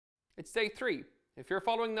It's day 3. If you're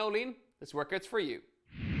following Noeleen, this workout's for you.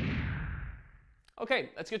 Okay,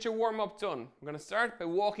 let's get your warm-up done. We're going to start by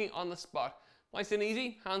walking on the spot. Nice and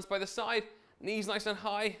easy, hands by the side, knees nice and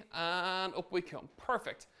high, and up we come.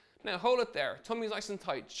 Perfect. Now hold it there, tummy's nice and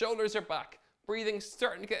tight, shoulders are back, breathing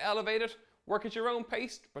starting to get elevated. Work at your own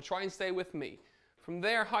pace, but try and stay with me. From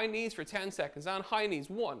there, high knees for 10 seconds, and high knees.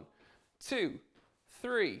 1, 2,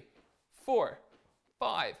 3, 4,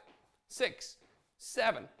 5, 6,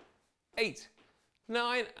 7, 8,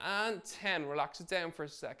 9, and 10. Relax it down for a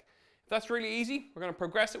sec. If that's really easy, we're going to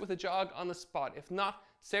progress it with a jog on the spot. If not,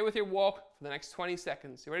 stay with your walk for the next 20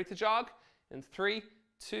 seconds. You ready to jog? In 3,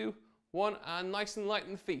 2, 1, and nice and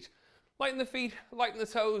lighten the feet. Lighten the feet, lighten the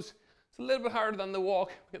toes. It's a little bit harder than the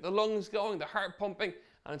walk. Get the lungs going, the heart pumping,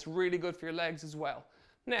 and it's really good for your legs as well.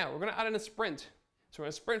 Now, we're going to add in a sprint. So we're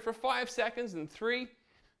going to sprint for 5 seconds in 3,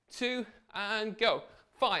 2, and go.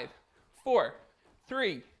 5, 4,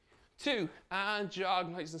 3, 2, and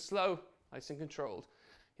jog nice and slow, nice and controlled.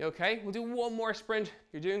 You okay? We'll do one more sprint.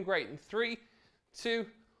 You're doing great. In 3, 2,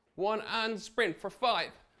 1, and sprint for 5,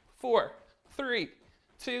 4, 3,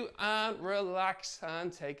 2, and relax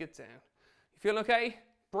and take it down. You feel okay?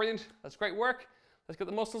 Brilliant. That's great work. Let's get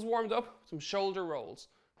the muscles warmed up with some shoulder rolls.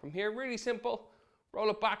 From here, really simple. Roll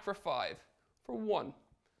it back for 5, for 1,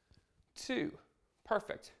 2,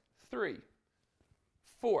 perfect, 3,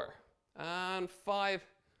 4, and 5.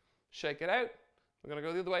 Shake it out. We're going to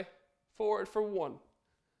go the other way. Forward for 1,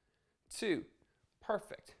 2,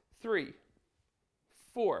 perfect, 3,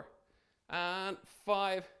 4, and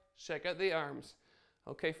 5. Shake out the arms.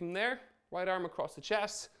 Okay, from there, right arm across the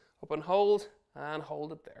chest, up and hold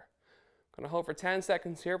it there. Going to hold for 10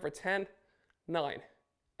 seconds here for 10, 9,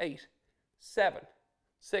 8, 7,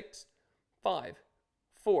 6, 5,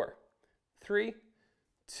 4, 3,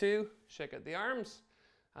 2, shake out the arms,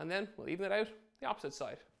 and then we'll even it out the opposite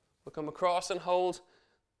side. We'll come across and hold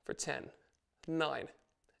for 10, 9,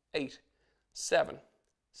 8, 7,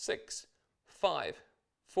 6, 5,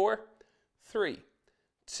 4, 3,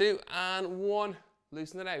 2, and 1.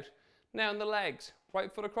 Loosen it out. Now on the legs,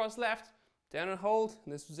 right foot across left, down and hold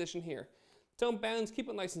in this position here. Don't bounce, keep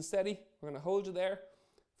it nice and steady. We're going to hold you there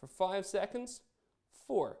for 5 seconds.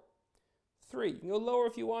 4, 3, you can go lower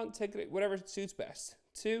if you want, take it whatever suits best.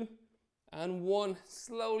 2, and 1.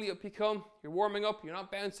 Slowly up you come. You're warming up, you're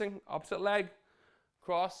not bouncing. Opposite leg,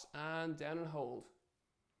 cross and down and hold.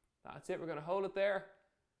 That's it, we're going to hold it there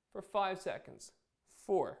for 5 seconds.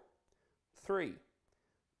 4, 3,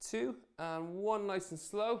 2, and 1. Nice and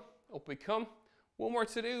slow. Up we come. One more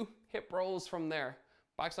to do. Hip rolls from there.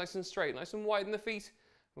 Back's nice and straight, nice and wide in the feet.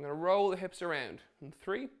 I'm going to roll the hips around. In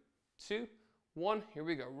 3, 2, 1. Here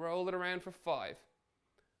we go. Roll it around for 5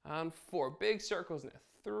 and 4. Big circles now.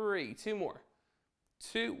 3, 2 more.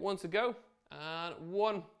 2, 1 to go, and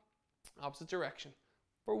 1. Opposite direction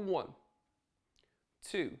for 1,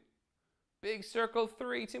 2. Big circle.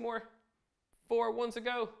 3, 2 more. 4, 1 to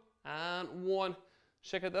go, and 1.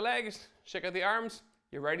 Shake out the legs, shake out the arms.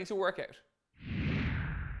 You're ready to work out.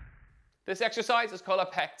 This exercise is called a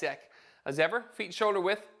pec deck. As ever, feet shoulder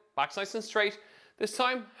width, back's nice and straight. This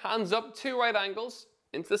time, hands up, 2 right angles,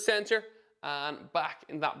 into the center, and back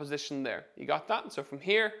in that position there. You got that? So from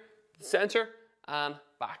here, the center, and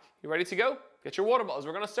back. You ready to go? Get your water bottles.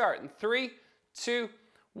 We're going to start in 3, 2,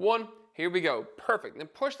 1. Here we go. Perfect. Then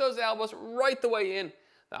push those elbows right the way in.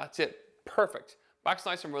 That's it. Perfect. Back's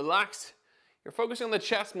nice and relaxed. You're focusing on the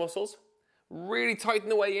chest muscles. Really tighten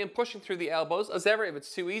the way in, pushing through the elbows. As ever, if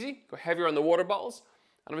it's too easy, go heavier on the water bottles.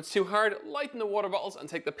 And if it's too hard, lighten the water bottles and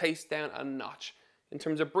take the pace down a notch. In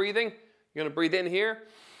terms of breathing, you're going to breathe in here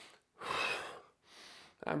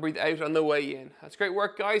and breathe out on the way in. That's great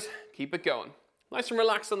work, guys. Keep it going. Nice and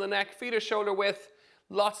relaxed on the neck, feet are shoulder width,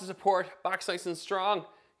 lots of support, back's nice and strong.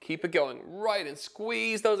 Keep it going. Right, and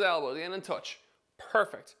squeeze those elbows in and touch.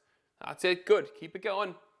 Perfect. That's it. Good. Keep it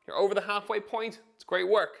going. You're over the halfway point. It's great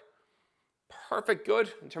work. Perfect,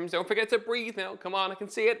 good. In terms, don't forget to breathe now. Come on, I can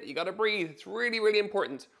see it. You got to breathe. It's really, really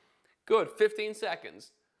important. Good, 15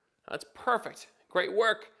 seconds. That's perfect. Great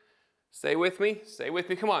work. Stay with me. Stay with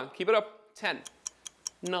me. Come on, keep it up. 10,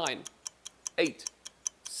 9, 8,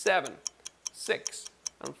 7, 6,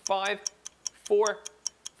 and 5, 4,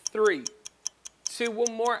 3, 2,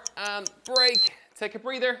 1 more, and break. Take a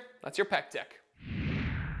breather. That's your pec deck.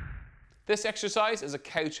 This exercise is a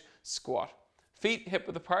couch squat. Feet hip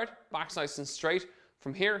width apart, back's nice and straight.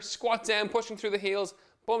 From here, squat down, pushing through the heels,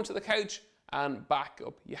 bum to the couch, and back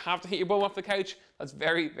up. You have to hit your bum off the couch. That's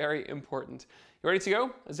very, very important. You ready to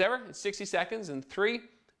go? As ever, it's 60 seconds in 3,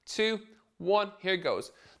 2, 1. Here it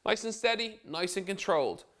goes. Nice and steady, nice and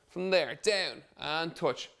controlled. From there, down and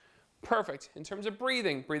touch. Perfect. In terms of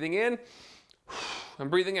breathing, breathing in and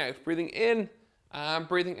breathing out, breathing in and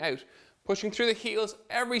breathing out. Pushing through the heels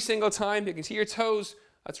every single time. You can see your toes.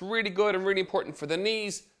 That's really good and really important for the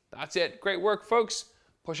knees. That's it. Great work, folks.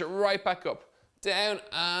 Push it right back up. Down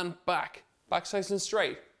and back. Back nice and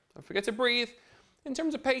straight. Don't forget to breathe. In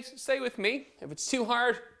terms of pace, stay with me. If it's too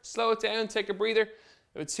hard, slow it down, take a breather.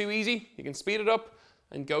 If it's too easy, you can speed it up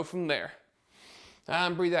and go from there.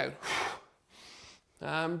 And breathe out.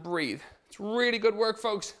 And breathe. It's really good work,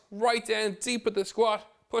 folks. Right down deep with the squat.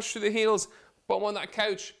 Push through the heels. Bum on that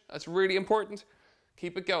couch. That's really important.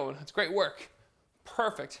 Keep it going. That's great work.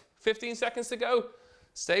 Perfect. 15 seconds to go.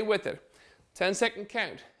 Stay with it. 10-second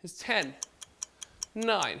count is 10,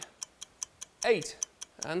 9, 8,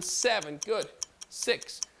 and 7. Good.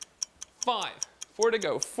 6, 5, 4 to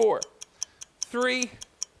go. 4, 3,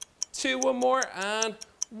 2, one more, and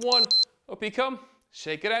 1. Up you come.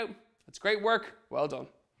 Shake it out. That's great work. Well done.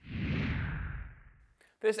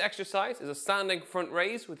 This exercise is a standing front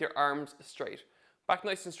raise with your arms straight. Back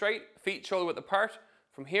nice and straight, feet shoulder width apart.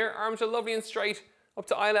 From here, arms are lovely and straight, up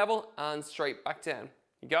to eye level and straight back down.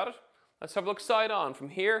 You got it? Let's have a look side on. From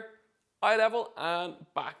here, eye level and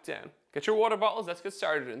back down. Get your water bottles. Let's get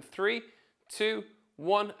started in 3, 2,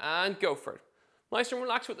 1, and go for it. Nice and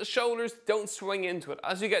relaxed with the shoulders. Don't swing into it.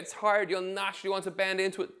 As you get tired, you'll naturally want to bend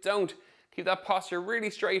into it. Don't. Keep that posture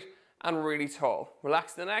really straight and really tall.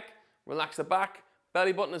 Relax the neck, relax the back.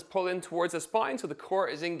 Belly button is pulled in towards the spine so the core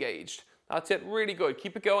is engaged. That's it. Really good.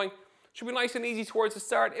 Keep it going. Should be nice and easy towards the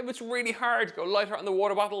start. If it's really hard, go lighter on the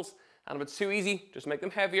water bottles. And if it's too easy, just make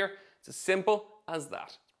them heavier. It's as simple as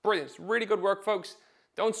that. Brilliant. Really good work, folks.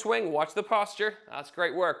 Don't swing. Watch the posture. That's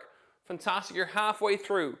great work. Fantastic. You're halfway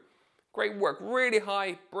through. Great work. Really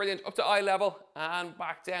high. Brilliant. Up to eye level and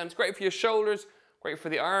back down. It's great for your shoulders. Great for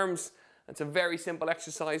the arms. It's a very simple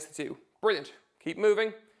exercise to do. Brilliant. Keep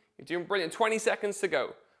moving. You're doing brilliant. 20 seconds to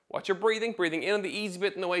go. Watch your breathing. Breathing in on the easy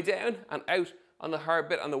bit on the way down and out on the hard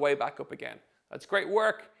bit on the way back up again. That's great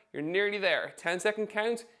work. You're nearly there. 10-second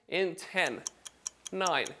count in 10,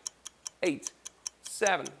 9, 8,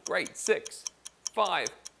 7, great, 6, 5,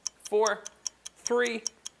 4, 3,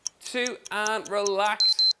 2, and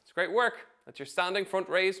relax. It's great work. That's your standing front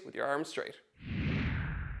raise with your arms straight.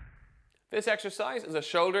 This exercise is a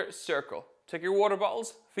shoulder circle. Take your water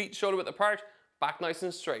bottles, feet shoulder width apart, back nice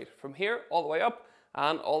and straight. From here, all the way up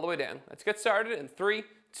and all the way down. Let's get started in 3,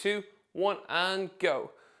 2, 1, and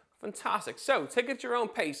go. Fantastic. So, take it at your own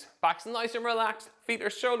pace. Back's nice and relaxed. Feet are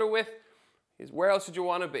shoulder width. Where else would you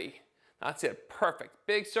want to be? That's it. Perfect.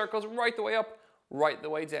 Big circles right the way up, right the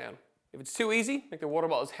way down. If it's too easy, make the water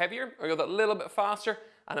bottles heavier or go that little bit faster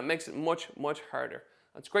and it makes it much, much harder.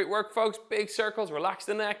 That's great work, folks. Big circles. Relax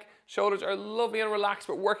the neck. Shoulders are lovely and relaxed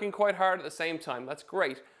but working quite hard at the same time. That's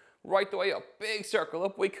great. Right the way up. Big circle.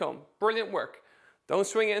 Up we come. Brilliant work. Don't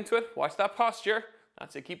swing into it. Watch that posture.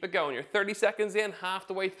 That's it. Keep it going. You're 30 seconds in, half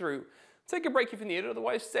the way through. Take a break if you need it.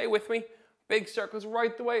 Otherwise, stay with me. Big circles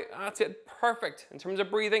right the way. That's it. Perfect. In terms of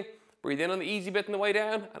breathing, breathe in on the easy bit on the way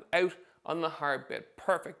down and out on the hard bit.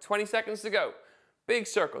 Perfect. 20 seconds to go. Big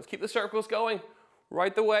circles. Keep the circles going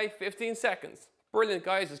right the way. 15 seconds. Brilliant,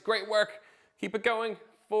 guys. It's great work. Keep it going.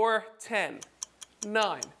 4, 10,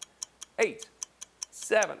 9, 8,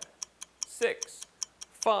 7, 6,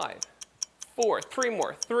 5, 4, 3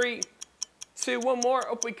 more. 3, 2, 1 more.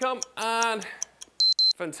 Up we come. And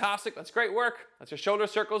fantastic. That's great work. That's your shoulder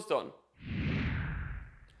circles done.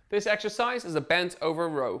 This exercise is a bent over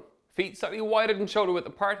row. Feet slightly wider than shoulder width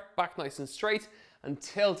apart, back nice and straight, and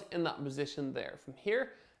tilt in that position there. From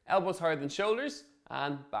here, elbows higher than shoulders,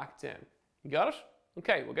 and back down. You got it?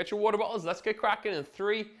 Okay, we'll get your water bottles. Let's get cracking in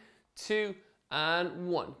 3, 2, and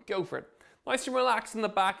 1. Go for it. Nice and relaxed in the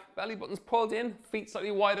back, belly buttons pulled in, feet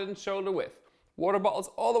slightly wider than shoulder width. Water bottles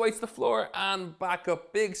all the way to the floor and back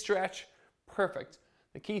up. Big stretch. Perfect.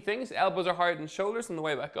 The key thing is elbows are higher than shoulders on the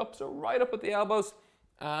way back up, so right up with the elbows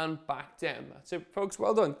and back down. That's it, folks.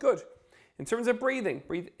 Well done. Good. In terms of breathing,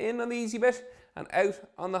 breathe in on the easy bit and out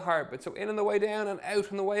on the hard bit. So in on the way down and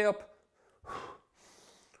out on the way up.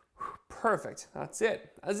 Perfect. That's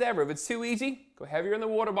it. As ever, if it's too easy, go heavier in the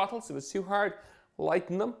water bottles. If it's too hard,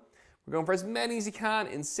 lighten them. We're going for as many as you can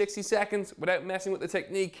in 60 seconds without messing with the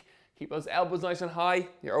technique. Keep those elbows nice and high.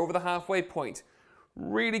 You're over the halfway point.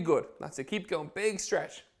 Really good. That's it. Keep going. Big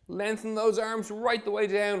stretch. Lengthen those arms right the way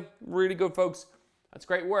down. Really good, folks. That's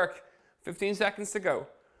great work. 15 seconds to go.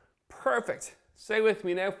 Perfect. Stay with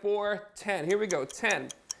me now for 10. Here we go. 10,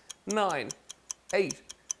 9, 8,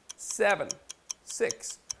 7,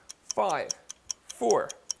 6, 5, 4,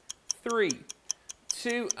 3,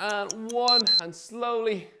 2, and 1. And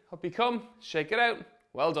slowly up you come. Shake it out.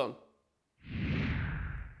 Well done.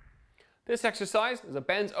 This exercise is a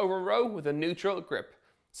bent over row with a neutral grip.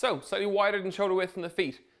 So, slightly wider than shoulder width from the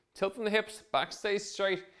feet. Tilt from the hips, back stays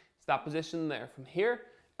straight. It's that position there. From here,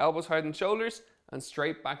 elbows higher than shoulders and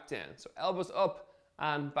straight back down. So elbows up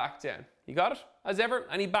and back down. You got it? As ever,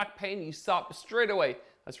 any back pain, you stop straight away.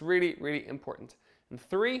 That's really, really important. In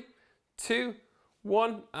 3, 2,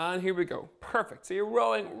 1, and here we go. Perfect. So you're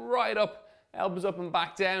rolling right up, elbows up and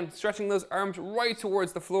back down, stretching those arms right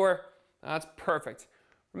towards the floor. That's perfect.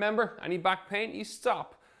 Remember, any back pain, you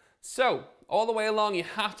stop. So, all the way along, you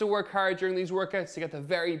have to work hard during these workouts to get the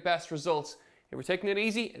very best results. If we're taking it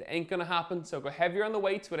easy, it ain't gonna happen. So go heavier on the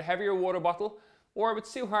weights with a heavier water bottle, or if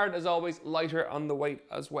it's too hard, as always, lighter on the weight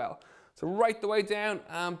as well. So right the way down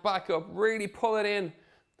and back up, really pull it in.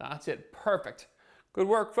 That's it, perfect. Good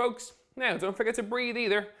work, folks. Now, don't forget to breathe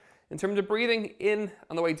either. In terms of breathing in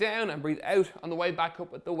on the way down and breathe out on the way back up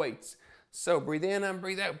with the weights. So breathe in and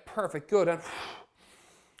breathe out, perfect, good. And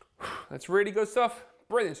that's really good stuff.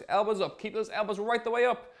 Brilliant, elbows up, keep those elbows right the way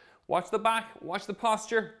up. Watch the back, watch the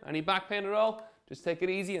posture. Any back pain at all, just take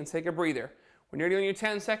it easy and take a breather. We're nearly on your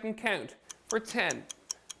 10-second count. For 10,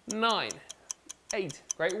 9, 8,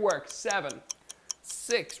 great work, 7,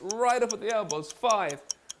 6, right up at the elbows, 5,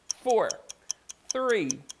 4, 3,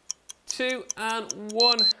 2, and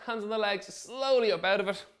 1. Hands on the legs, slowly up out of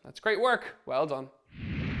it. That's great work, well done.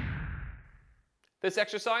 This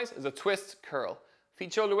exercise is a twist curl.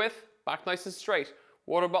 Feet shoulder width, back nice and straight.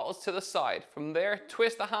 Water bottles to the side. From there,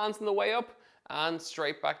 twist the hands on the way up and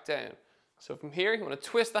straight back down. So from here, you want to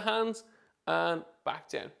twist the hands and back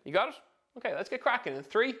down. You got it? Okay, let's get cracking in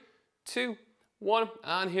 3, 2, 1,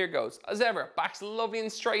 and here goes. As ever, back's lovely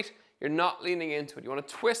and straight. You're not leaning into it. You want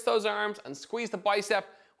to twist those arms and squeeze the bicep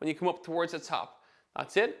when you come up towards the top.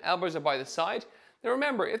 That's it. Elbows are by the side. Now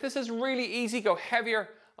remember, if this is really easy, go heavier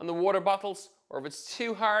on the water bottles, or if it's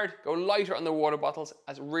too hard, go lighter on the water bottles.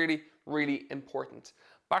 That's really, really important.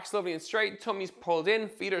 Back's lovely and straight, tummy's pulled in,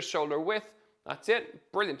 feet are shoulder width. That's it,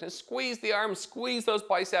 brilliant. And squeeze the arms, squeeze those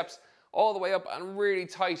biceps all the way up and really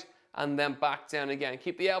tight, and then back down again.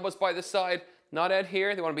 Keep the elbows by the side, not out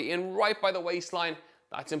here. They want to be in right by the waistline.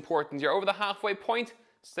 That's important. You're over the halfway point.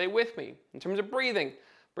 Stay with me. In terms of breathing,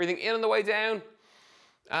 breathing in on the way down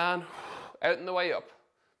and out on the way up.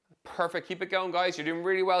 Perfect, keep it going, guys. You're doing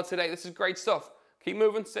really well today. This is great stuff. Keep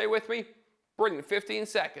moving, stay with me. Brilliant, 15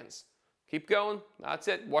 seconds. Keep going, that's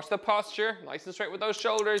it. Watch the posture, nice and straight with those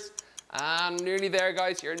shoulders. And nearly there,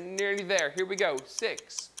 guys, you're nearly there. Here we go,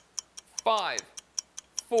 6, 5,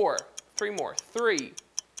 4, 3 more, 3,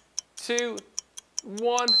 2,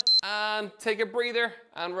 1, and take a breather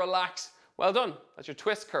and relax. Well done, that's your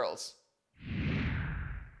twist curls.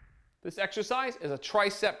 This exercise is a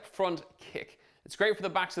tricep front kick. It's great for the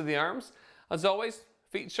backs of the arms. As always,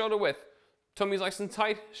 feet shoulder width. Tummy's nice and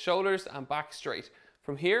tight, shoulders and back straight.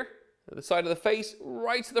 From here, to the side of the face,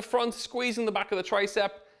 right to the front, squeezing the back of the tricep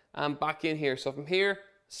and back in here. So from here,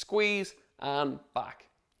 squeeze and back.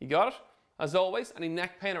 You got it? As always, any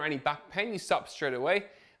neck pain or any back pain, you stop straight away.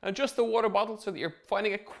 And adjust the water bottle so that you're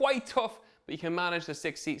finding it quite tough, but you can manage the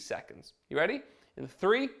 60 seconds. You ready? In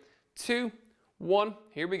 3, 2, 1,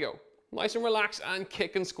 here we go. Nice and relax and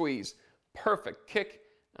kick and squeeze. Perfect, kick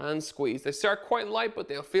and squeeze. They start quite light, but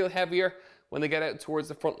they'll feel heavier when they get out towards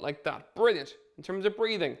the front like that. Brilliant. In terms of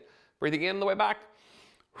breathing, breathing in on the way back,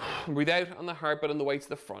 breathe out on the heart, but on the way to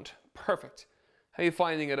the front. Perfect. How are you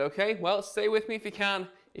finding it, okay? Well, stay with me if you can.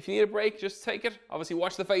 If you need a break, just take it. Obviously,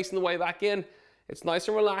 watch the face on the way back in. It's nice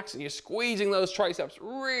and relaxed, and you're squeezing those triceps,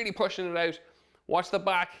 really pushing it out. Watch the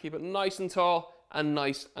back, keep it nice and tall and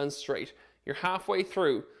nice and straight. You're halfway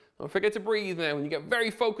through. Don't forget to breathe now. When you get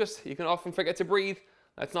very focused, you can often forget to breathe.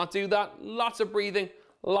 Let's not do that. Lots of breathing,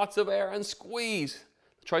 lots of air, and squeeze.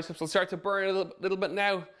 The triceps will start to burn a little bit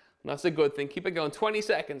now, and that's a good thing. Keep it going. 20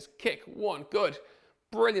 seconds. Kick. 1. Good.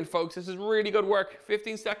 Brilliant, folks. This is really good work.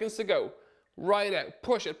 15 seconds to go. Right out.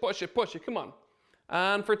 Push it, push it, push it. Come on.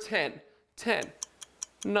 And for 10,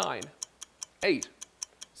 9, 8,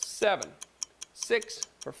 7, 6,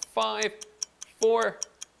 for 5, 4,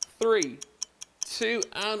 3, 2,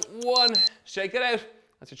 and 1. Shake it out.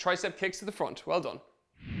 That's your tricep kicks to the front. Well done.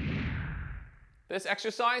 This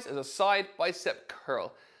exercise is a side bicep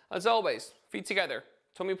curl. As always, feet together,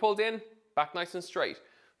 tummy pulled in, back nice and straight.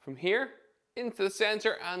 From here, into the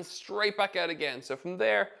center and straight back out again. So from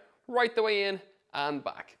there, right the way in and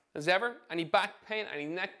back. As ever, any back pain, any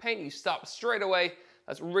neck pain, you stop straight away.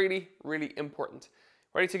 That's really, really important.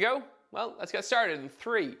 Ready to go? Well, let's get started in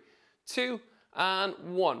 3, 2, and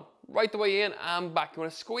 1. Right the way in and back. You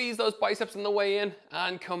want to squeeze those biceps on the way in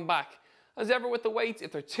and come back. As ever with the weights,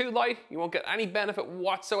 if they're too light, you won't get any benefit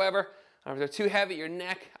whatsoever. And if they're too heavy, your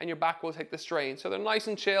neck and your back will take the strain. So they're nice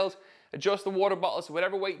and chilled Adjust the water bottles to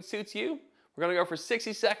whatever weight suits you. We're gonna go for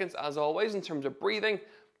 60 seconds as always in terms of breathing.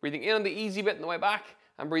 Breathing in on the easy bit on the way back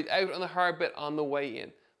and breathe out on the hard bit on the way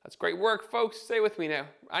in. That's great work, folks. Stay with me now.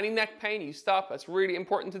 Any neck pain, you stop. That's really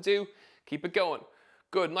important to do. Keep it going.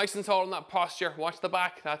 Good, nice and tall in that posture. Watch the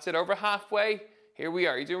back. That's it, over halfway. Here we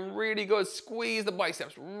are. You're doing really good. Squeeze the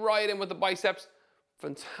biceps, right in with the biceps.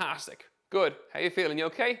 Fantastic. Good. How you feeling? You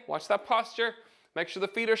okay? Watch that posture. Make sure the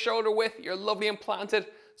feet are shoulder width. You're lovely and planted,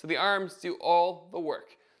 so the arms do all the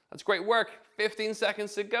work. That's great work. 15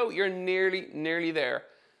 seconds to go. You're nearly there.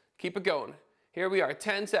 Keep it going. Here we are.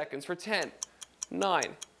 10 seconds for 10, 9,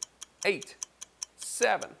 8,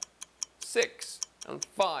 7, 6, and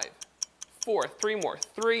 5, 4. 3 more.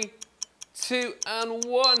 3, 2, and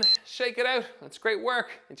 1. Shake it out. That's great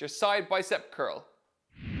work. It's your side bicep curl.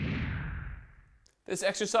 This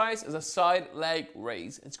exercise is a side leg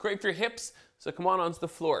raise. It's great for your hips, so come on onto the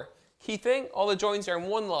floor. Key thing, all the joints are in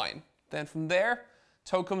one line. Then from there,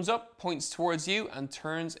 toe comes up, points towards you, and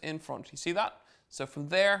turns in front. You see that? So from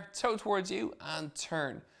there, toe towards you, and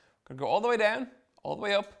turn. We're gonna go all the way down, all the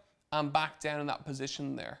way up, and back down in that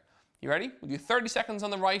position there. You ready? We'll do 30 seconds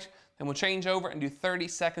on the right, then we'll change over and do 30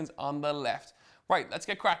 seconds on the left. Right, let's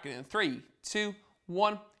get cracking in 3, 2,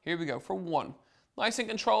 1. Here we go for 1. Nice and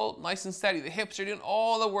controlled, nice and steady. The hips are doing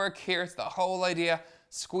all the work here. It's the whole idea.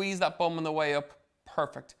 Squeeze that bum on the way up.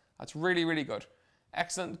 Perfect. That's really good.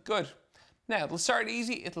 Excellent, good. Now, it'll start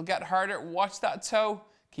easy. It'll get harder. Watch that toe.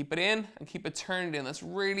 Keep it in and keep it turned in. That's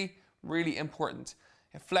really important.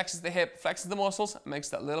 It flexes the hip, flexes the muscles, and makes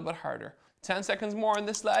that a little bit harder. 10 seconds more on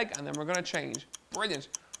this leg, and then we're gonna change. Brilliant.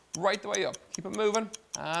 Right the way up. Keep it moving.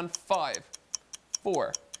 And 5,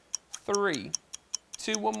 4, 3,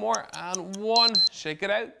 2, one more, and 1. Shake it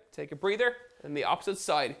out. Take a breather. And the opposite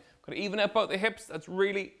side. Got to even out both the hips. That's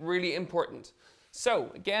really important.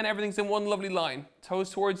 So, again, everything's in one lovely line. Toes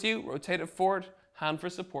towards you, rotate it forward, hand for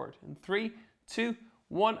support. In 3, 2,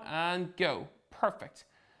 1, and go. Perfect.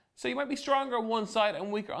 So you might be stronger on one side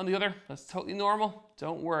and weaker on the other. That's totally normal.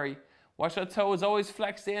 Don't worry. Watch that toe is always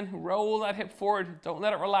flexed in. Roll that hip forward. Don't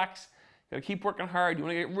let it relax. You gotta keep working hard. You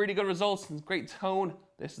wanna get really good results and great tone.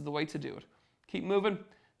 This is the way to do it. Keep moving.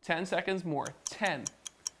 10 seconds more. 10,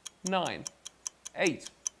 9, 8,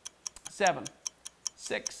 7,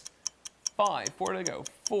 6, 5, 4 to go.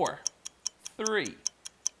 4, 3,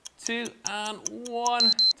 2, and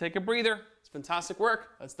 1. Take a breather. It's fantastic work.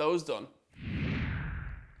 That's those done.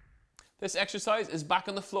 This exercise is back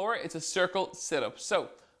on the floor. It's a circle sit-up. So,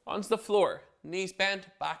 onto the floor, knees bent,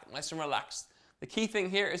 back nice and relaxed. The key thing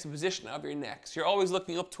here is the position of your neck. So you're always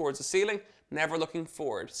looking up towards the ceiling, never looking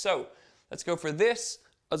forward. So, let's go for this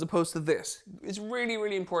as opposed to this. It's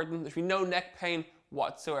really important. There's no neck pain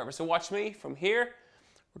whatsoever. So watch me from here.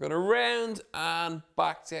 We're going to round and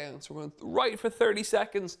back down. So we're going right for 30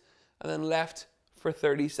 seconds and then left for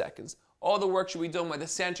 30 seconds. All the work should be done by the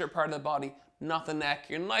center part of the body, not the neck.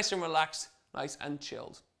 You're nice and relaxed, nice and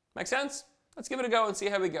chilled. Make sense? Let's give it a go and see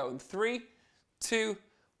how we go. In 3, 2,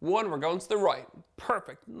 1, we're going to the right.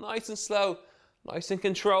 Perfect. Nice and slow, nice and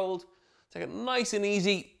controlled. Take it nice and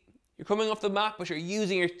easy. You're coming off the mat, but you're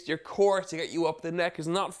using your core to get you up. The neck is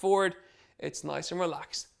not forward. It's nice and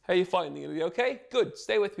relaxed. How are you finding it? Are you okay? Good.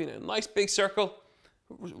 Stay with me now. Nice big circle.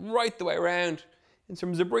 Right the way around. In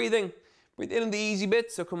terms of breathing, breathe in on the easy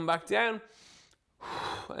bit, so come back down.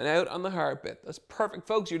 And out on the hard bit. That's perfect,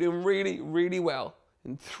 folks. You're doing really well.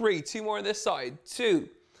 In 3, 2 more on this side. 2,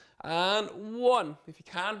 and 1. If you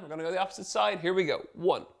can, we're going to go the opposite side. Here we go.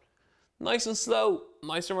 1. Nice and slow,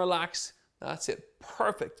 nice and relaxed. That's it.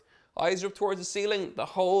 Perfect. Eyes are up towards the ceiling the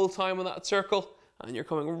whole time on that circle, and you're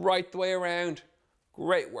coming right the way around.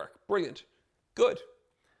 Great work. Brilliant. Good.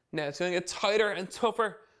 Now it's going to get tighter and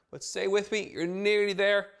tougher, but stay with me. You're nearly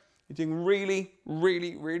there. You're doing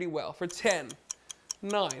really well. For 10,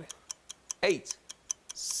 9, 8,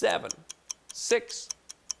 7, 6,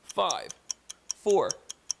 5, 4,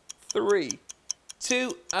 3,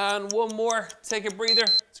 2, and 1 more. Take a breather.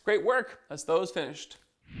 It's great work. That's those finished.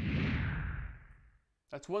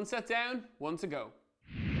 That's 1 set down, 1 to go.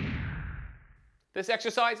 This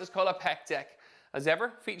exercise is called a pec deck. As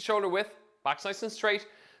ever, feet shoulder width, back's nice and straight.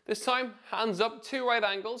 This time, hands up, 2 right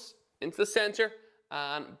angles, into the center,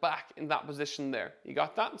 and back in that position there. You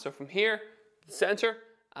got that? So from here, the center,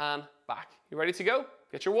 and back. You ready to go?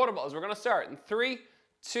 Get your water bottles. We're gonna start in 3,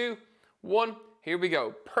 2, 1. Here we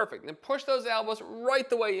go. Perfect. Then push those elbows right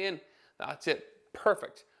the way in. That's it.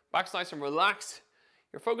 Perfect. Back's nice and relaxed.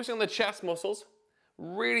 You're focusing on the chest muscles.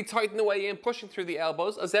 Really tighten the way in, pushing through the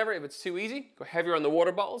elbows. As ever, if it's too easy, go heavier on the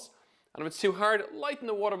water bottles. And if it's too hard, lighten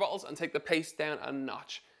the water bottles and take the pace down a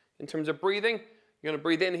notch. In terms of breathing, you're going to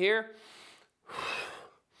breathe in here.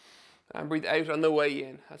 And breathe out on the way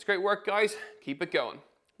in. That's great work, guys. Keep it going.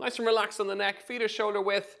 Nice and relaxed on the neck, feet are shoulder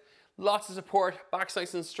width, lots of support, back's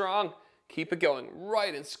nice and strong. Keep it going.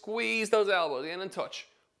 Right, and squeeze those elbows in and touch.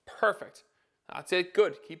 Perfect. That's it,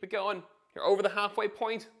 good. Keep it going. You're over the halfway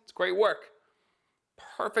point. It's great work.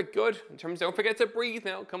 Perfect, good. In terms, don't forget to breathe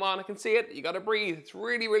now. Come on, I can see it. You gotta breathe. It's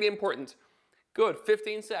really, really important. Good,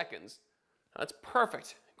 15 seconds. That's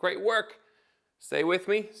perfect. Great work. Stay with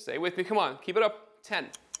me, come on. Keep it up. 10,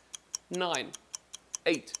 9,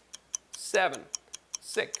 8, 7,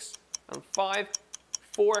 6, and 5,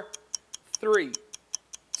 4, 3,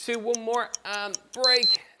 2, one more, and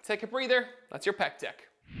break. Take a breather. That's your pec deck.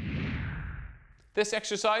 This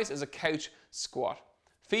exercise is a couch squat.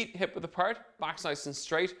 Feet hip width apart, back's nice and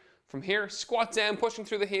straight. From here, squat down, pushing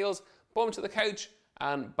through the heels, bum to the couch,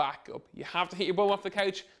 and back up. You have to hit your bum off the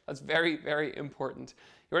couch. That's very, very important.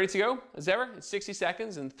 You ready to go? As ever, it's 60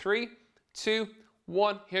 seconds in 3, 2,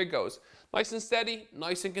 1. Here it goes. Nice and steady,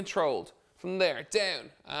 nice and controlled. From there, down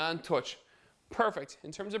and touch. Perfect.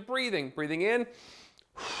 In terms of breathing, breathing in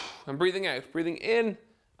and breathing out. Breathing in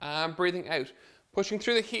and breathing out. Pushing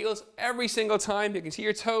through the heels every single time. You can see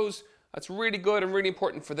your toes. That's really good and really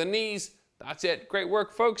important for the knees. That's it. Great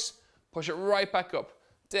work, folks. Push it right back up.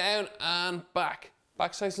 Down and back.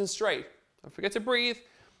 Back nice and straight. Don't forget to breathe.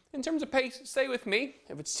 In terms of pace, stay with me.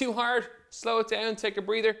 If it's too hard, slow it down, take a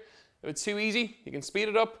breather. If it's too easy, you can speed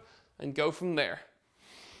it up and go from there.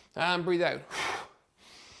 And breathe out.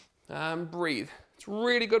 And breathe. It's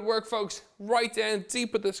really good work, folks. Right down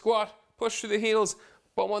deep with the squat. Push through the heels.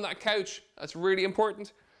 Bum on that couch. That's really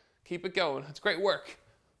important. Keep it going. That's great work.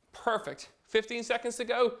 Perfect. 15 seconds to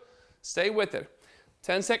go. Stay with it.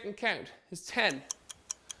 10-second count is 10,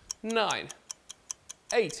 9,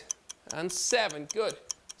 8, and 7. Good.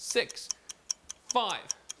 6, 5,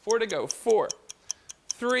 4 to go. 4,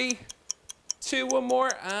 3, 2, one more,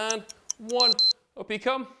 and 1. Up you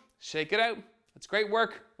come. Shake it out. That's great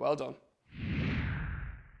work. Well done.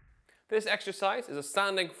 This exercise is a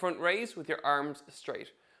standing front raise with your arms straight.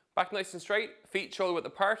 Back nice and straight, feet shoulder width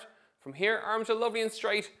apart. From here, arms are lovely and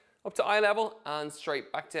straight, up to eye level and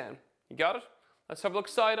straight back down. You got it? Let's have a look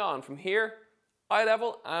side on. From here, eye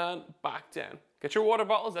level and back down. Get your water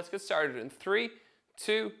bottles. Let's get started in 3,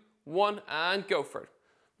 2, 1, and go for it.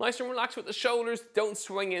 Nice and relaxed with the shoulders. Don't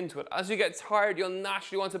swing into it. As you get tired, you'll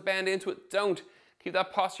naturally want to bend into it. Don't. Keep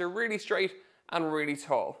that posture really straight and really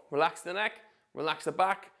tall. Relax the neck, relax the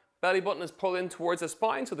back. Belly button is pulled in towards the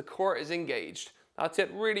spine so the core is engaged. That's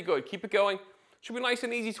it, really good. Keep it going. Should be nice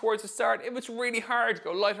and easy towards the start. If it's really hard,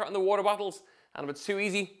 go lighter on the water bottles. And if it's too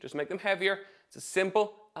easy, just make them heavier. It's as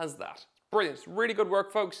simple as that. Brilliant. Really good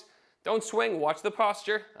work, folks. Don't swing. Watch the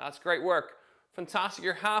posture. That's great work. Fantastic.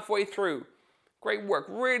 You're halfway through. Great work.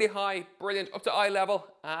 Really high. Brilliant. Up to eye level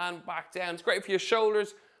and back down. It's great for your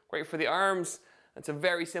shoulders. Great for the arms. It's a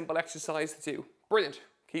very simple exercise to do. Brilliant.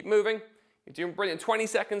 Keep moving. You're doing brilliant. 20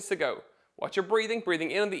 seconds to go. Watch your breathing. Breathing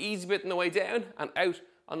in on the easy bit on the way down and out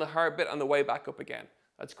on the hard bit on the way back up again.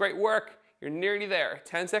 That's great work. You're nearly there.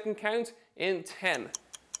 10-second count in 10,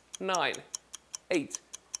 9, 8,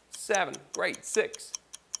 7, great, 6,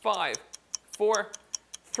 5, 4,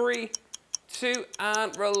 3, 2,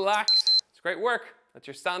 and relax. It's great work. That's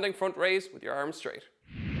your standing front raise with your arms straight.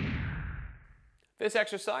 This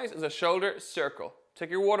exercise is a shoulder circle. Take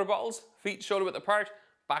your water bottles, feet shoulder width apart,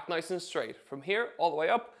 back nice and straight. From here, all the way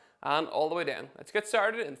up and all the way down. Let's get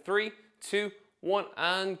started in 3, 2, 1,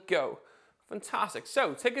 and go. Fantastic.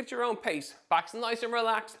 So, take it at your own pace. Back's nice and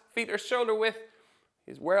relaxed. Feet are shoulder width.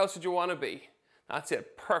 Where else would you want to be? That's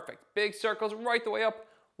it. Perfect. Big circles right the way up,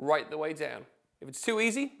 right the way down. If it's too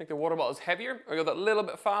easy, make the water bottles heavier or go that little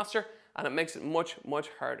bit faster and it makes it much, much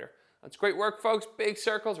harder. That's great work, folks. Big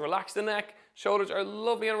circles. Relax the neck. Shoulders are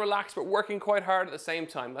lovely and relaxed but working quite hard at the same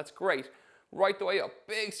time. That's great. Right the way up.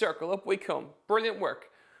 Big circle. Up we come. Brilliant work.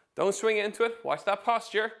 Don't swing into it. Watch that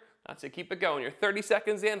posture. That's it. Keep it going. You're 30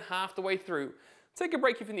 seconds in, half the way through. Take a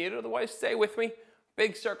break if you need it. Otherwise, stay with me.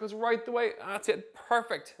 Big circles right the way. That's it.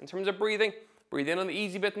 Perfect. In terms of breathing, breathe in on the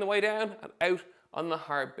easy bit on the way down and out on the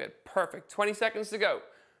hard bit. Perfect. 20 seconds to go.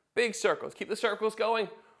 Big circles. Keep the circles going.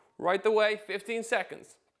 Right the way. 15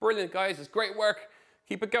 seconds. Brilliant, guys. It's great work.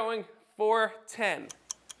 Keep it going. 4, 10,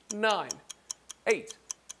 9, 8,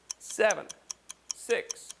 7,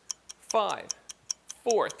 6, 5,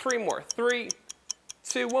 4, 3 more. 3,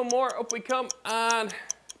 2, one more. Up we come. And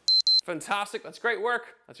fantastic. That's great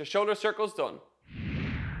work. That's your shoulder circles done.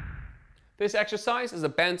 This exercise is a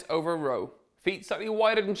bent over row. Feet slightly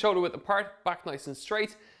wider than shoulder width apart, back nice and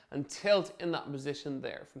straight, and tilt in that position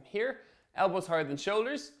there. From here, elbows higher than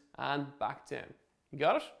shoulders, and back down. You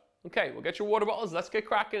got it? Okay, we'll get your water bottles. Let's get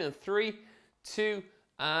cracking in 3, 2,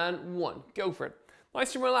 and 1. Go for it.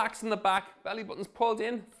 Nice and relaxed in the back, belly button's pulled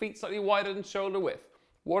in, feet slightly wider than shoulder width.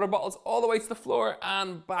 Water bottles all the way to the floor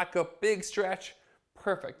and back up, big stretch,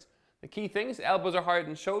 perfect. The key thing is elbows are higher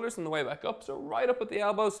than shoulders on the way back up, so right up with the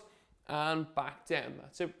elbows and back down.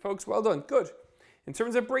 That's it, folks, well done, good. In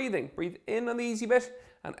terms of breathing, breathe in on the easy bit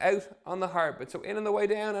and out on the hard bit. So in on the way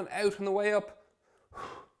down and out on the way up.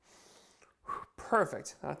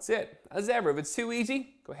 Perfect, that's it. As ever, if it's too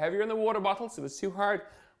easy, go heavier in the water bottles. If it's too hard,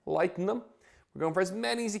 lighten them. We're going for as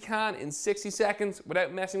many as you can in 60 seconds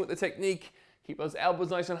without messing with the technique. Keep those elbows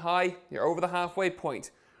nice and high. You're over the halfway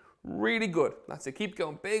point. Really good. That's it. Keep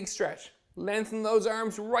going. Big stretch. Lengthen those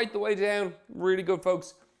arms right the way down. Really good,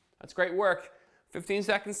 folks. That's great work. 15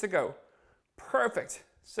 seconds to go. Perfect.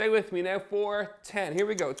 Stay with me now for 10. Here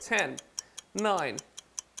we go. 10, 9,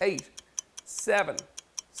 8, 7,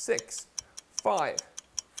 6, 5,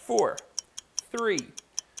 4, 3,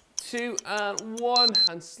 2, and 1.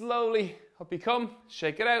 And slowly up you come.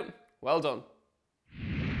 Shake it out. Well done.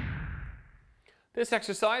 This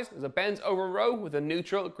exercise is a bent over row with a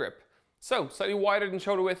neutral grip. So, slightly wider than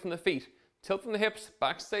shoulder width from the feet. Tilt from the hips,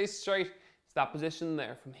 back stays straight. It's that position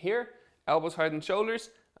there. From here, elbows higher than shoulders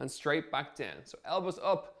and straight back down. So elbows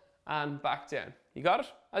up and back down. You got it?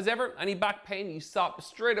 As ever, any back pain, you stop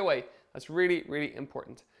straight away. That's really, really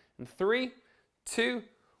important. In 3, 2,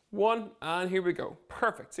 1, and here we go.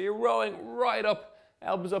 Perfect. So you're rolling right up,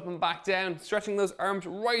 elbows up and back down, stretching those arms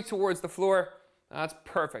right towards the floor. That's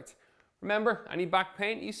perfect. Remember, any back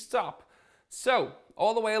pain, you stop. So,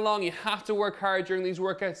 all the way along, you have to work hard during these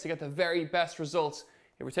workouts to get the very best results.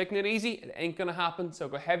 If we're taking it easy, it ain't gonna happen. So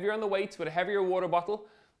go heavier on the weights with a heavier water bottle,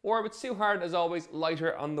 or if it's too hard, as always,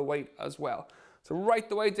 lighter on the weight as well. So right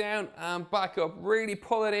the way down and back up, really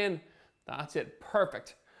pull it in. That's it,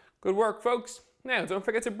 perfect. Good work, folks. Now, don't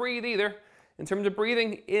forget to breathe either. In terms of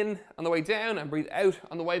breathing in on the way down and breathe out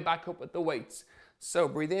on the way back up with the weights. So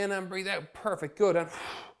breathe in and breathe out, perfect, good. And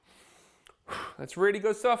that's really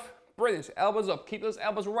good stuff. Brilliant. Elbows up. Keep those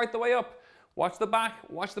elbows right the way up. Watch the back.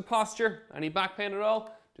 Watch the posture. Any back pain at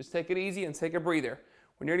all, just take it easy and take a breather.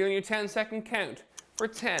 We're nearly on your 10-second count. For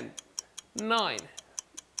 10, 9,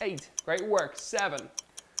 8. Great work. 7,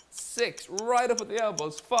 6. Right up with the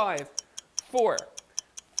elbows. 5, 4,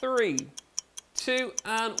 3, 2,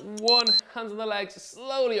 and 1. Hands on the legs.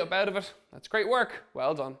 Slowly up out of it. That's great work.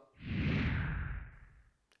 Well done.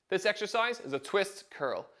 This exercise is a twist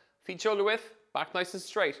curl. Feet shoulder width, back nice and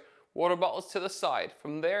straight. Water bottles to the side.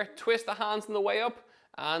 From there, twist the hands on the way up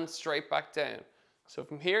and straight back down. So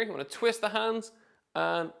from here, you want to twist the hands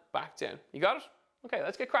and back down. You got it? Okay,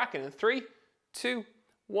 let's get cracking in 3, 2,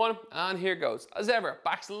 1, and here goes. As ever,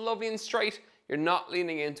 back's lovely and straight. You're not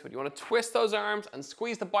leaning into it. You want to twist those arms and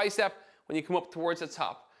squeeze the bicep when you come up towards the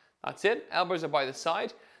top. That's it. Elbows are by the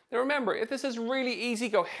side. Now remember, if this is really easy,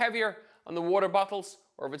 go heavier on the water bottles,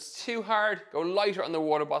 or if it's too hard, go lighter on the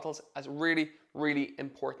water bottles. That's really, really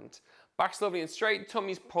important. Back's lovely and straight,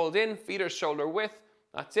 tummy's pulled in, feet are shoulder width.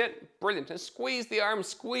 That's it, brilliant. And squeeze the arms,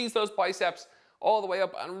 squeeze those biceps all the way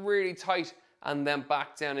up and really tight, and then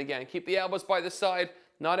back down again. Keep the elbows by the side,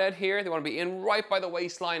 not out here. They want to be in right by the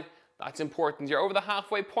waistline. That's important. You're over the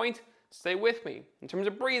halfway point. Stay with me. In terms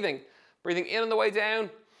of breathing, breathing in on the way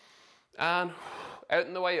down and out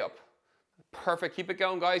on the way up. Perfect. Keep it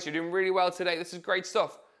going, guys. You're doing really well today. This is great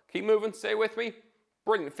stuff. Keep moving. Stay with me.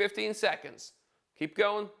 Brilliant. 15 seconds. Keep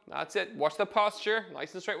going. That's it. Watch the posture.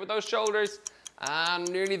 Nice and straight with those shoulders. And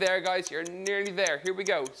nearly there, guys. You're nearly there. Here we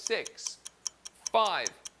go. 6, 5,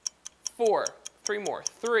 4, 3 more.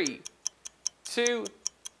 3, 2,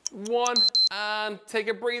 1. And take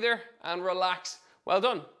a breather and relax. Well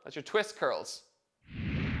done. That's your twist curls.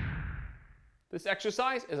 This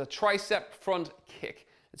exercise is a tricep front kick.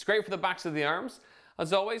 It's great for the backs of the arms.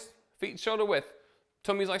 As always, feet shoulder width.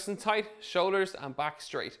 Tummy's nice and tight, shoulders and back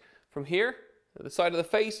straight. From here, to the side of the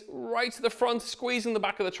face, right to the front, squeezing the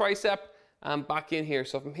back of the tricep and back in here.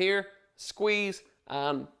 So from here, squeeze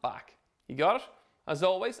and back. You got it? As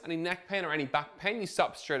always, any neck pain or any back pain, you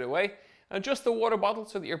stop straight away. And adjust the water bottle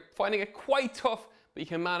so that you're finding it quite tough, but you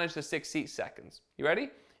can manage the 60 seconds. You ready?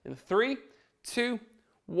 In 3, 2,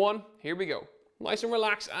 1, here we go. Nice and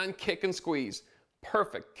relaxed and kick and squeeze.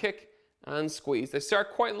 Perfect. Kick and squeeze. They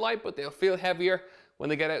start quite light, but they'll feel heavier when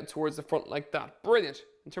they get out towards the front like that. Brilliant.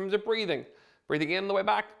 In terms of breathing, breathing in on the way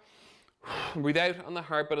back, breathe out on the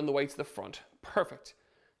hard bit on the way to the front. Perfect.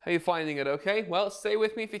 How are you finding it? Okay, well, stay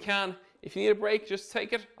with me if you can. If you need a break, just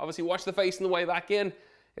take it. Obviously, watch the face on the way back in.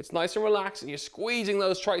 It's nice and relaxed, and you're squeezing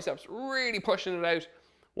those triceps, really pushing it out.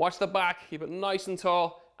 Watch the back, keep it nice and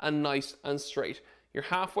tall and nice and straight. You're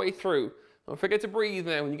halfway through. Don't forget to breathe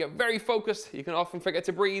now. When you get very focused, you can often forget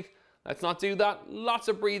to breathe. Let's not do that. Lots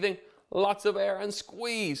of breathing, lots of air, and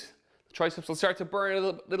squeeze. The triceps will start to burn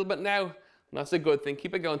a little bit now, and that's a good thing.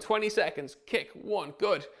 Keep it going. 20 seconds. Kick. 1.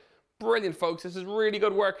 Good. Brilliant, folks. This is really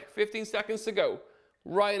good work. 15 seconds to go.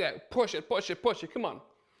 Right out. Push it, push it, push it. Come on.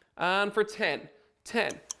 And for 10,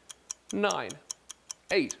 10, 9,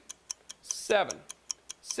 8, 7,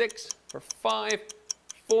 6, for 5,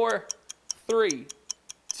 4, 3,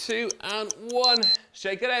 2, and 1.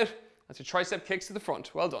 Shake it out. That's your tricep kicks to the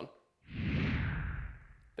front. Well done.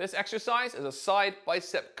 This exercise is a side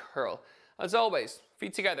bicep curl. As always,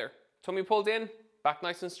 feet together, tummy pulled in, back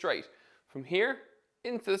nice and straight. From here,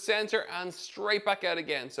 into the center and straight back out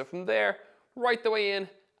again. So from there, right the way in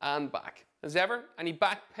and back. As ever, any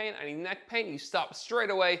back pain, any neck pain, you stop straight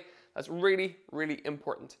away. That's really, really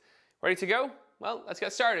important. Ready to go? Well, let's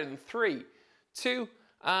get started in 3, 2,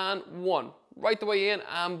 and 1. Right the way in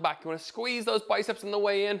and back. You want to squeeze those biceps on the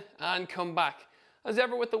way in and come back. As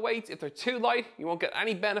ever with the weights, if they're too light, you won't get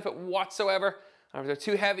any benefit whatsoever. And if they're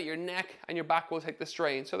too heavy, your neck and your back will take the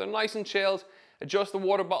strain. So they're nice and chilled. Adjust the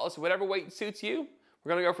water bottles to whatever weight suits you.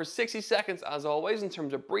 We're going to go for 60 seconds as always in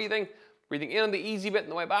terms of breathing. Breathing in on the easy bit on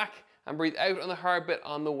the way back and breathe out on the hard bit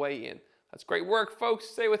on the way in. That's great work, folks.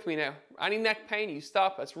 Stay with me now. Any neck pain, you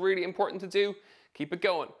stop. That's really important to do. Keep it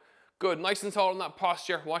going. Good. Nice and tall in that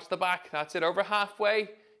posture. Watch the back. That's it. Over halfway.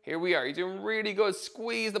 Here we are. You're doing really good.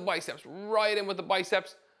 Squeeze the biceps. Right in with the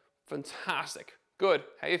biceps. Fantastic. Good.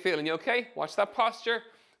 How you feeling? You okay? Watch that posture.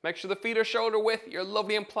 Make sure the feet are shoulder width. You're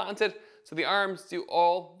lovely and planted so the arms do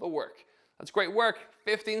all the work. That's great work.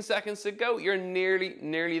 15 seconds to go. You're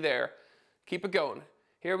nearly there. Keep it going.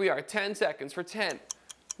 Here we are. 10 seconds for 10,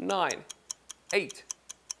 9, 8,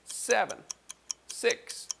 7,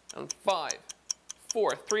 6, and 5,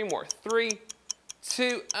 4. 3 more. 3,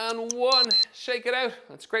 2, and 1. Shake it out.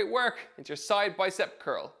 That's great work. It's your side bicep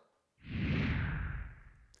curl.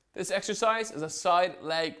 This exercise is a side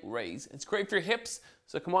leg raise. It's great for your hips,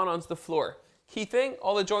 so come on onto the floor. Key thing,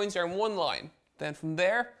 all the joints are in one line. Then from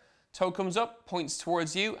there, toe comes up, points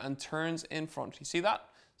towards you, and turns in front. You see that?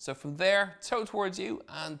 So from there, toe towards you,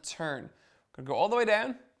 and turn. We're going to go all the way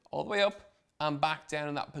down, all the way up, and back down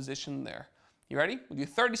in that position there. You ready? We'll do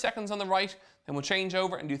 30 seconds on the right, then we'll change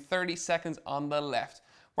over and do 30 seconds on the left.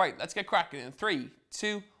 Right, let's get cracking in 3,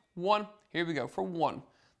 2, 1. Here we go for 1.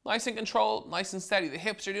 Nice and controlled, nice and steady. The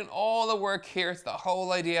hips are doing all the work here. It's the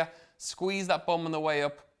whole idea. Squeeze that bum on the way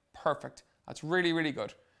up. Perfect. That's really, really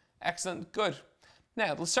good. Excellent. Good.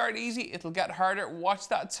 Now, it'll start easy. It'll get harder. Watch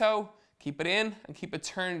that toe. Keep it in and keep it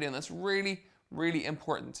turned in. That's really, really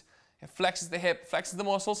important. It flexes the hip, flexes the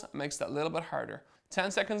muscles, and makes that a little bit harder. 10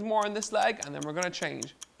 seconds more on this leg, and then we're going to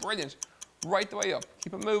change. Brilliant. Right the way up.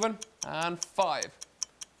 Keep it moving. And 5,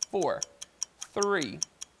 4, 3,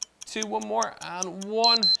 2, one more, and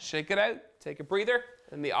 1. Shake it out. Take a breather.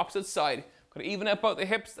 And the opposite side. Got to even out both the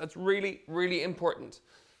hips. That's really, really important.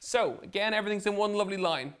 So, again, everything's in one lovely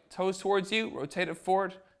line. Toes towards you, rotate it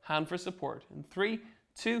forward, hand for support. In 3,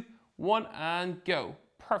 2, 1, and go.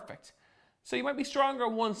 Perfect. So you might be stronger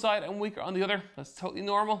on one side and weaker on the other. That's totally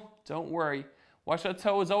normal. Don't worry. Watch that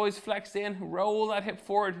toe is always flexed in. Roll that hip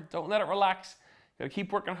forward. Don't let it relax. You gotta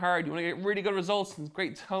keep working hard. You wanna get really good results and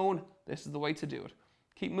great tone. This is the way to do it.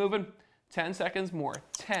 Keep moving. 10 seconds more.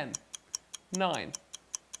 10, 9,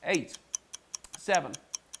 8, 7,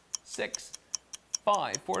 6,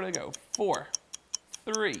 5, 4 to go. 4,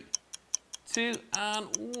 3, 2, and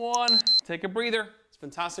 1. Take a breather. It's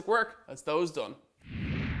fantastic work. That's those done.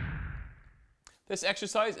 This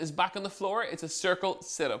exercise is back on the floor. It's a circle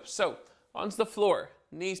sit-up. So, onto the floor,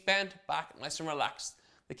 knees bent, back nice and relaxed.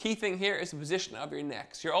 The key thing here is the position of your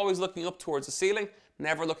neck. So you're always looking up towards the ceiling,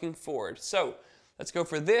 never looking forward. So, let's go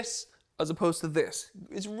for this as opposed to this.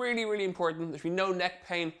 It's really, really important. There's no neck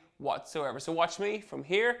pain whatsoever. So watch me from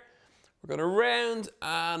here. We're going to round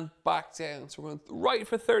and back down. So we're going right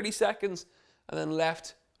for 30 seconds and then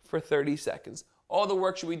left for 30 seconds. All the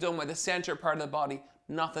work should be done by the center part of the body,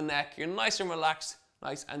 not the neck. You're nice and relaxed,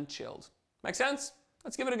 nice and chilled. Make sense?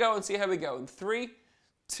 Let's give it a go and see how we go. In 3,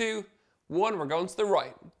 2, 1, we're going to the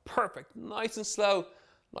right. Perfect. Nice and slow,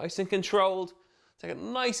 nice and controlled. Take it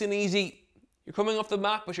nice and easy. You're coming off the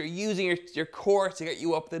mat, but you're using your core to get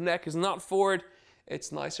you up. The neck is not forward.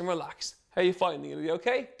 It's nice and relaxed. How are you finding it? Are you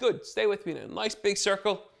okay? Good. Stay with me now. Nice big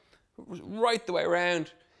circle. Right the way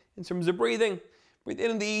around. In terms of breathing, breathe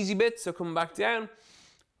in on the easy bit, so come back down.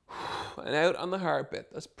 And out on the hard bit.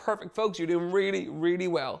 That's perfect, folks. You're doing really, really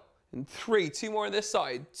well. In 3, 2 more on this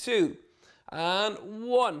side. 2, and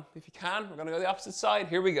 1. If you can, we're going to go the opposite side.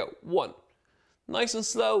 Here we go. 1. Nice and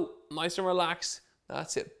slow, nice and relaxed.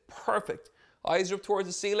 That's it. Perfect. Eyes are up towards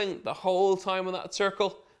the ceiling the whole time on that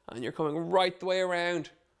circle, and you're coming right the way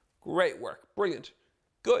around. Great work, brilliant,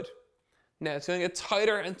 good. Now it's gonna get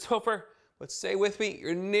tighter and tougher, but stay with me,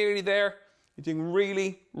 you're nearly there. You're doing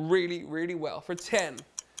really, really, really well. For 10,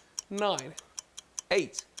 9,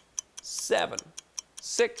 8, 7,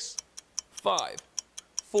 6, 5,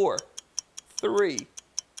 4, 3,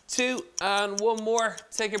 2, and one more.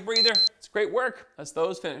 Take a breather. It's great work. That's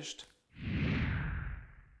those finished.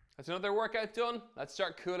 That's another workout done. Let's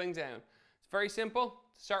start cooling down. It's very simple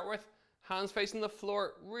to start with. Hands facing the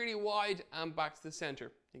floor, really wide and back to the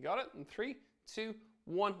center. You got it? In 3, 2,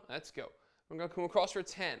 1, let's go. I'm gonna come across for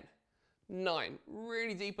 10, 9,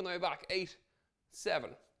 really deep on the way back. 8,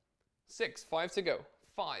 7, 6, 5 to go.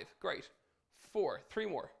 5, great. 4, 3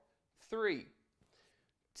 more. 3,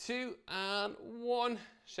 2, and 1.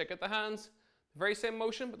 Shake out the hands. The very same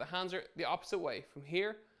motion, but the hands are the opposite way. From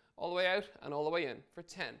here, all the way out and all the way in. For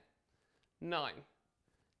 10, 9,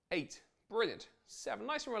 8, brilliant. 7,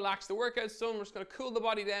 nice and relaxed. The workout's done. We're just going to cool the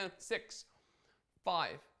body down. 6, 5,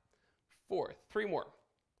 4, 3 more.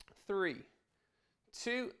 3,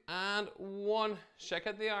 2, and 1. Shake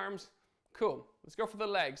out the arms. Cool. Let's go for the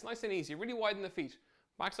legs. Nice and easy. Really widen the feet.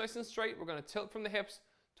 Back's nice and straight. We're going to tilt from the hips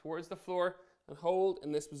towards the floor and hold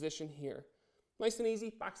in this position here. Nice and easy.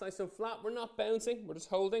 Back's nice and flat. We're not bouncing. We're just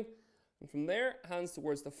holding. And from there, hands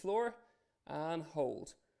towards the floor and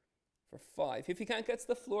hold. For 5. If you can't get to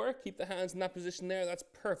the floor, keep the hands in that position there. That's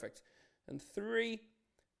perfect. And 3,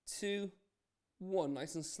 2, 1.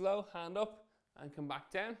 Nice and slow. Hand up and come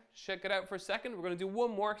back down. Shake it out for a second. We're going to do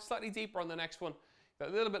one more, slightly deeper on the next one. Got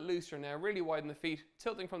a little bit looser now. Really widen the feet.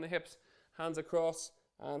 Tilting from the hips. Hands across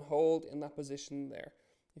and hold in that position there.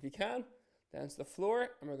 If you can, down to the floor.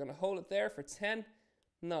 And we're going to hold it there for 10,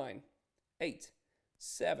 9, 8,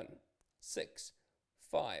 7, 6,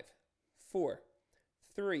 5, 4,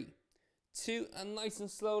 3, 2, and nice and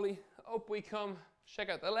slowly up we come. Check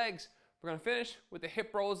out the legs. We're going to finish with the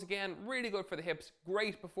hip rolls again. Really good for the hips.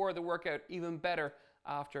 Great before the workout. Even better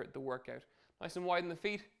after the workout. Nice and widen the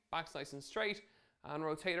feet. Back's nice and straight. And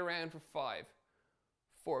rotate around for 5,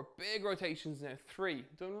 4. Big rotations now. 3.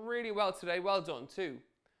 Done really well today. Well done. 2.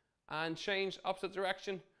 And change opposite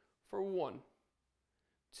direction for 1,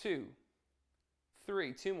 2,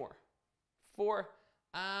 3. 2 more. 4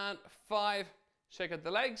 and 5. Shake out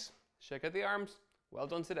the legs. Shake out the arms. Well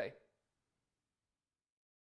done today.